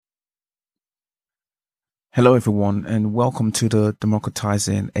Hello, everyone, and welcome to the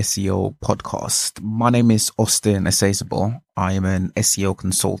Democratizing SEO podcast. My name is Austin Esezabo. I am an SEO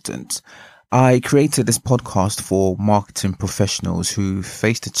consultant. I created this podcast for marketing professionals who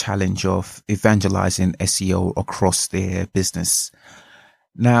face the challenge of evangelizing SEO across their business.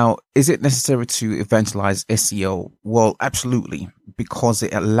 Now, is it necessary to evangelize SEO? Well, absolutely, because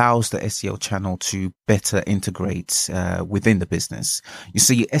it allows the SEO channel to better integrate within the business. You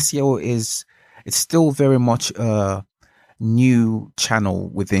see, it's still very much a new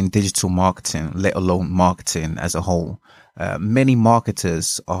channel within digital marketing, let alone marketing as a whole. Many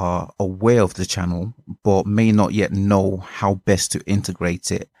marketers are aware of the channel, but may not yet know how best to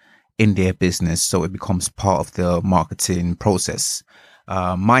integrate it in their business so it becomes part of the marketing process.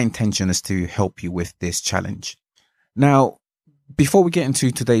 My intention is to help you with this challenge. Now, before we get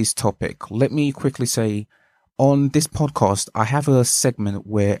into today's topic, let me quickly say, on this podcast, I have a segment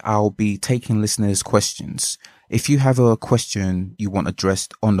where I'll be taking listeners' questions. If you have a question you want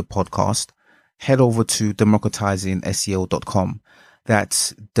addressed on the podcast, head over to democratizingseo.com.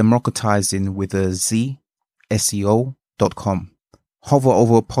 That's democratizing with a Z, SEO.com. Hover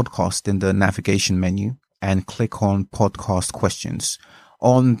over podcast in the navigation menu and click on podcast questions.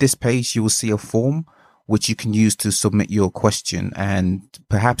 On this page, you will see a form which you can use to submit your question, and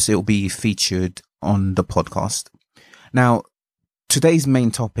perhaps it will be featured on the podcast. Now, today's main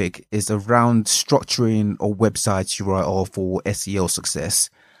topic is around structuring a website's URL for SEO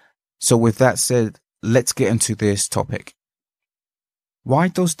success. So with that said, let's get into this topic. Why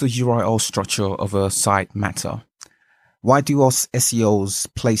does the URL structure of a site matter? Why do us SEOs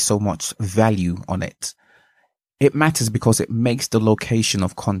place so much value on it? It matters because it makes the location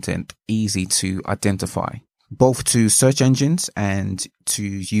of content easy to identify, both to search engines and to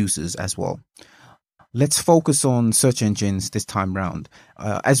users as well. Let's focus on search engines this time round.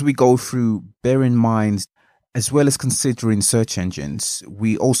 As we go through, bear in mind, as well as considering search engines,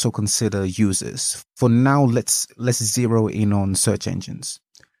 we also consider users. For now, let's zero in on search engines.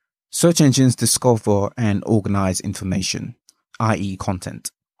 Search engines discover and organize information, i.e.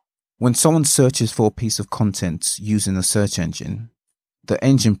 content. When someone searches for a piece of content using a search engine, the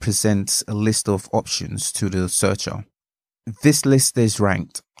engine presents a list of options to the searcher. This list is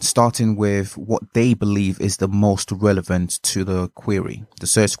ranked, starting with what they believe is the most relevant to the query, the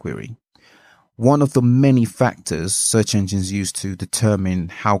search query. One of the many factors search engines use to determine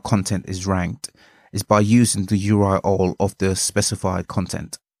how content is ranked is by using the URL of the specified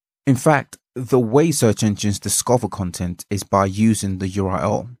content. In fact, the way search engines discover content is by using the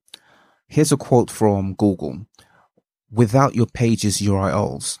URL. Here's a quote from Google. "Without your page's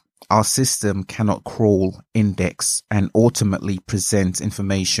URLs, our system cannot crawl, index, and ultimately present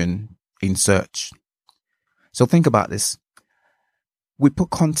information in search." So think about this. We put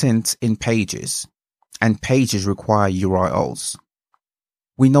content in pages, and pages require URLs.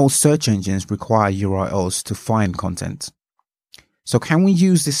 We know search engines require URLs to find content. So can we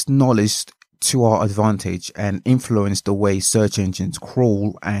use this knowledge to our advantage and influence the way search engines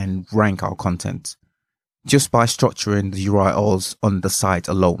crawl and rank our content just by structuring the URLs on the site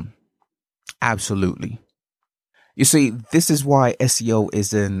alone? Absolutely. You see, this is why SEO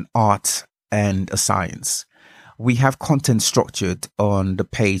is an art and a science. We have content structured on the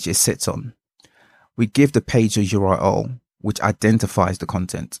page it sits on. We give the page a URL which identifies the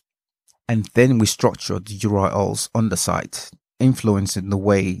content, and then we structure the URLs on the site, influencing the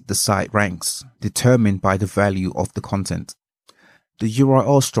way the site ranks, determined by the value of the content. The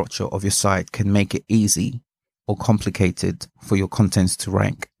URL structure of your site can make it easy or complicated for your contents to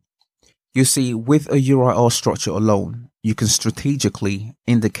rank. You see, with a URL structure alone, you can strategically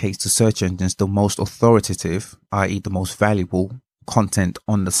indicate to search engines the most authoritative, i.e. the most valuable content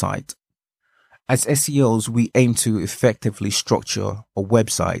on the site. As SEOs, we aim to effectively structure a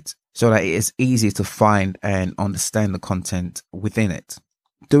website so that it is easy to find and understand the content within it.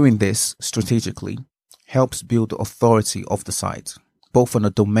 Doing this strategically helps build the authority of the site, both on a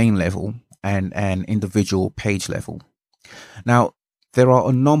domain level and an individual page level. Now, there are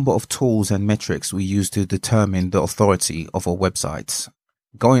a number of tools and metrics we use to determine the authority of our websites.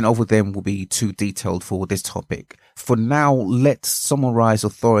 Going over them will be too detailed for this topic. For now, let's summarize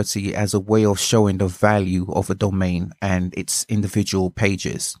authority as a way of showing the value of a domain and its individual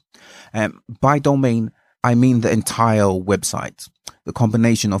pages. By domain, I mean the entire website, the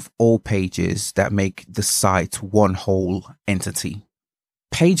combination of all pages that make the site one whole entity.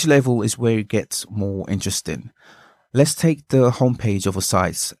 Page level is where it gets more interesting. Let's take the homepage of a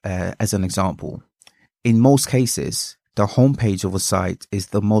site as an example. In most cases, the homepage of a site is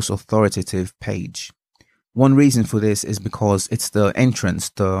the most authoritative page. One reason for this is because it's the entrance,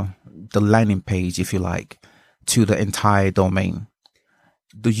 the landing page, if you like, to the entire domain.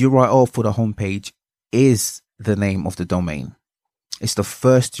 The URL for the homepage is the name of the domain. It's the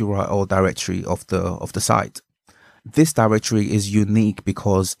first URL directory of the site. This directory is unique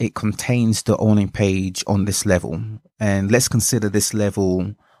because it contains the only page on this level. And let's consider this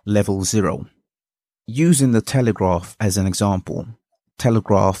level 0. Using the Telegraph as an example,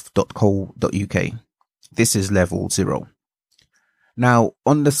 telegraph.co.uk. This is level 0. Now,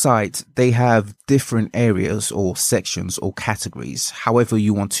 on the site, they have different areas or sections or categories, however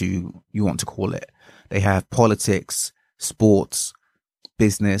you want to call it. They have politics, sports,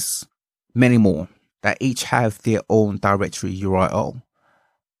 business, many more that each have their own directory URL.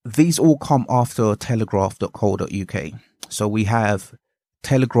 These all come after telegraph.co.uk. So we have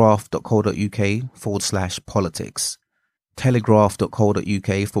telegraph.co.uk/politics,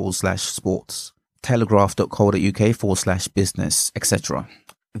 telegraph.co.uk/sports, telegraph.co.uk/business, etc.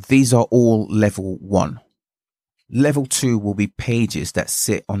 These are all level 1. Level 2 will be pages that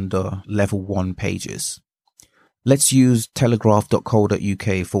sit under level 1 pages. Let's use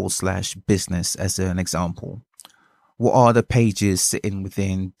telegraph.co.uk/business as an example. What are the pages sitting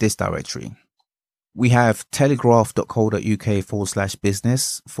within this directory? We have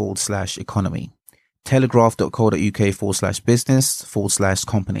telegraph.co.uk/business/economy,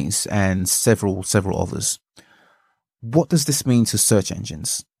 telegraph.co.uk/business/companies, and several others. What does this mean to search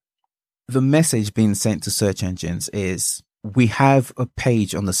engines? The message being sent to search engines is, we have a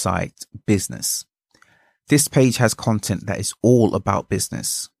page on the site, business. This page has content that is all about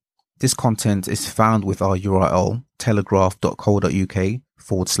business. This content is found with our URL,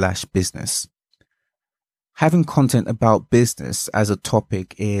 telegraph.co.uk/business. Having content about business as a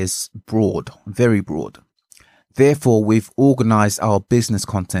topic is broad, very broad. Therefore, we've organized our business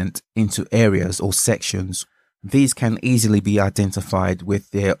content into areas or sections. These can easily be identified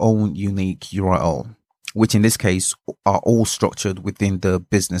with their own unique URL, which in this case are all structured within the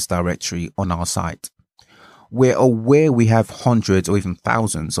business directory on our site. We're aware we have hundreds or even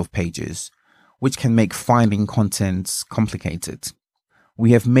thousands of pages, which can make finding content complicated.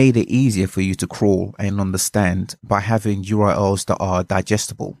 We have made it easier for you to crawl and understand by having URLs that are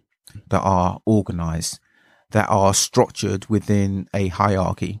digestible, that are organized, that are structured within a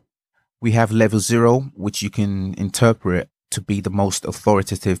hierarchy. We have level 0, which you can interpret to be the most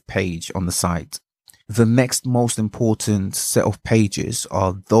authoritative page on the site. The next most important set of pages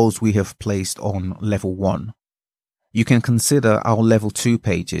are those we have placed on level 1. You can consider our level 2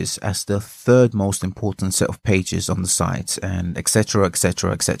 pages as the third most important set of pages on the site, and etc,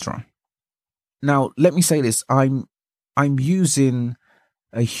 etc, etc. Now, let me say this. I'm using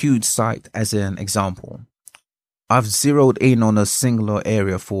a huge site as an example. I've zeroed in on a singular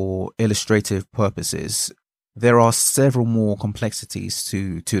area for illustrative purposes. There are several more complexities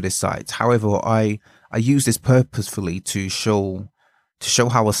to this site. However, I use this purposefully to show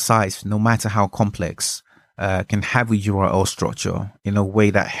how a site, no matter how complex, can have a URL structure in a way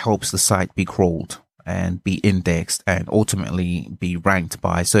that helps the site be crawled and be indexed and ultimately be ranked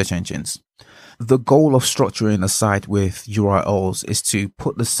by search engines. The goal of structuring a site with URLs is to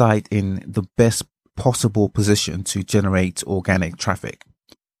put the site in the best possible position to generate organic traffic.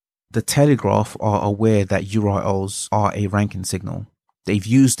 The Telegraph are aware that URLs are a ranking signal. They've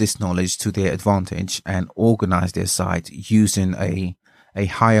used this knowledge to their advantage and organized their site using a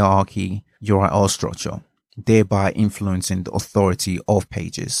hierarchy URL structure, thereby influencing the authority of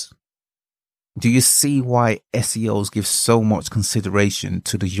pages. Do you see why SEOs give so much consideration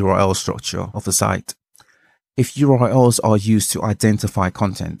to the URL structure of the site? If URLs are used to identify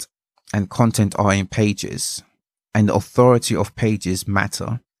content, and content are in pages, and the authority of pages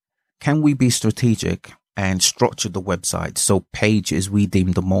matter, can we be strategic and structure the website so pages we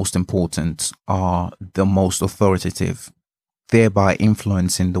deem the most important are the most authoritative, thereby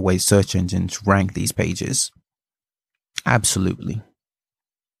influencing the way search engines rank these pages? Absolutely.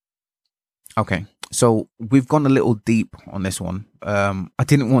 Okay, so we've gone a little deep on this one. I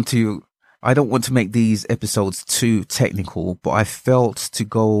don't want to make these episodes too technical, but I felt to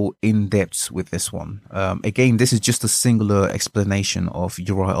go in depth with this one. Again, this is just a singular explanation of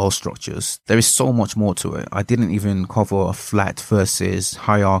URL structures. There is so much more to it. I didn't even cover flat versus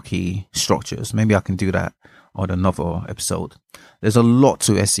hierarchy structures. Maybe I can do that on another episode. There's a lot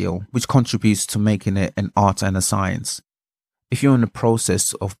to SEO, which contributes to making it an art and a science. If you're in the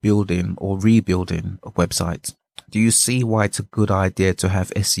process of building or rebuilding a website, do you see why it's a good idea to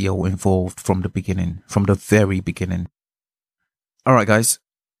have SEO involved from the beginning, from the very beginning? All right, guys,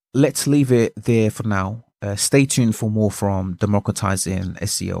 let's leave it there for now. Stay tuned for more from Democratizing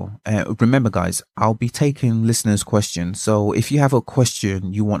SEO. Remember, guys, I'll be taking listeners' questions. So if you have a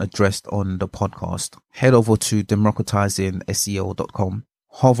question you want addressed on the podcast, head over to democratizingseo.com,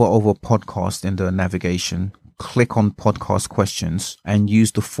 hover over podcast in the navigation, click on podcast questions, and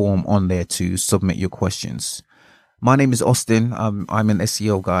use the form on there to submit your questions. My name is Austin. I'm an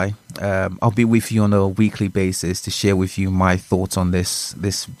SEO guy. I'll be with you on a weekly basis to share with you my thoughts on this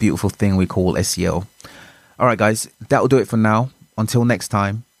beautiful thing we call SEO. All right, guys, that'll do it for now. Until next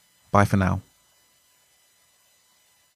time, bye for now.